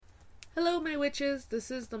Hello, my witches.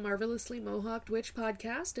 This is the Marvelously Mohawked Witch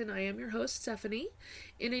podcast, and I am your host, Stephanie.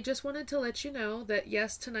 And I just wanted to let you know that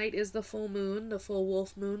yes, tonight is the full moon, the full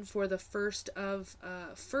wolf moon for the first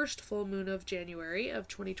full moon of January of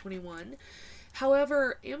 2021.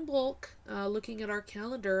 However, Imbolc, looking at our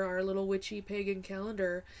calendar, our little witchy pagan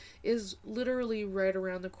calendar, is literally right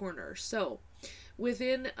around the corner. So,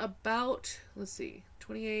 within about,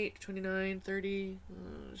 28, 29, 30,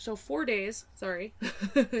 so 4 days, sorry,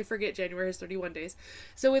 I forget January has 31 days.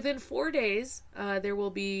 So within 4 days, there will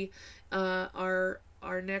be our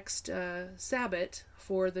next Sabbath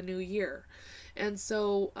for the new year. And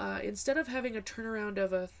so instead of having a turnaround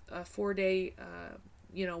of a 4 day,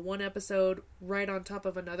 one episode right on top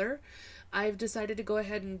of another, I've decided to go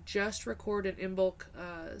ahead and just record an Imbolc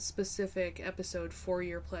specific episode for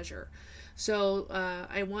your pleasure. So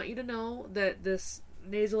I want you to know that this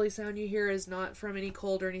nasally sound you hear is not from any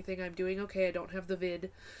cold or anything. I'm doing okay. I don't have the vid.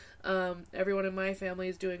 Everyone in my family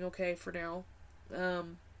is doing okay for now.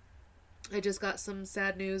 I just got some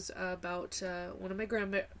sad news about one of my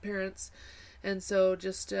grandparents, and so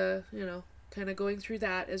just kind of going through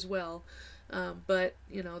that as well. But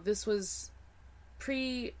this was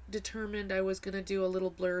predetermined. I was going to do a little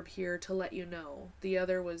blurb here to let you know. The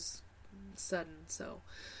other was sudden, so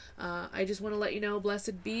I just want to let you know,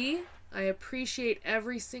 blessed be. I appreciate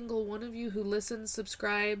every single one of you who listens,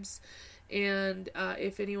 subscribes, and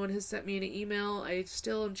if anyone has sent me an email, I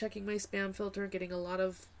still am checking my spam filter, getting a lot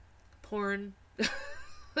of porn.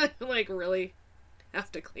 I really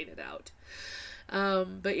have to clean it out.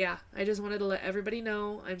 But yeah, I just wanted to let everybody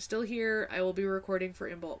know I'm still here. I will be recording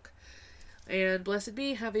for Imbolc. And blessed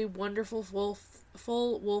be, have a wonderful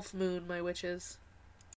full wolf moon, my witches.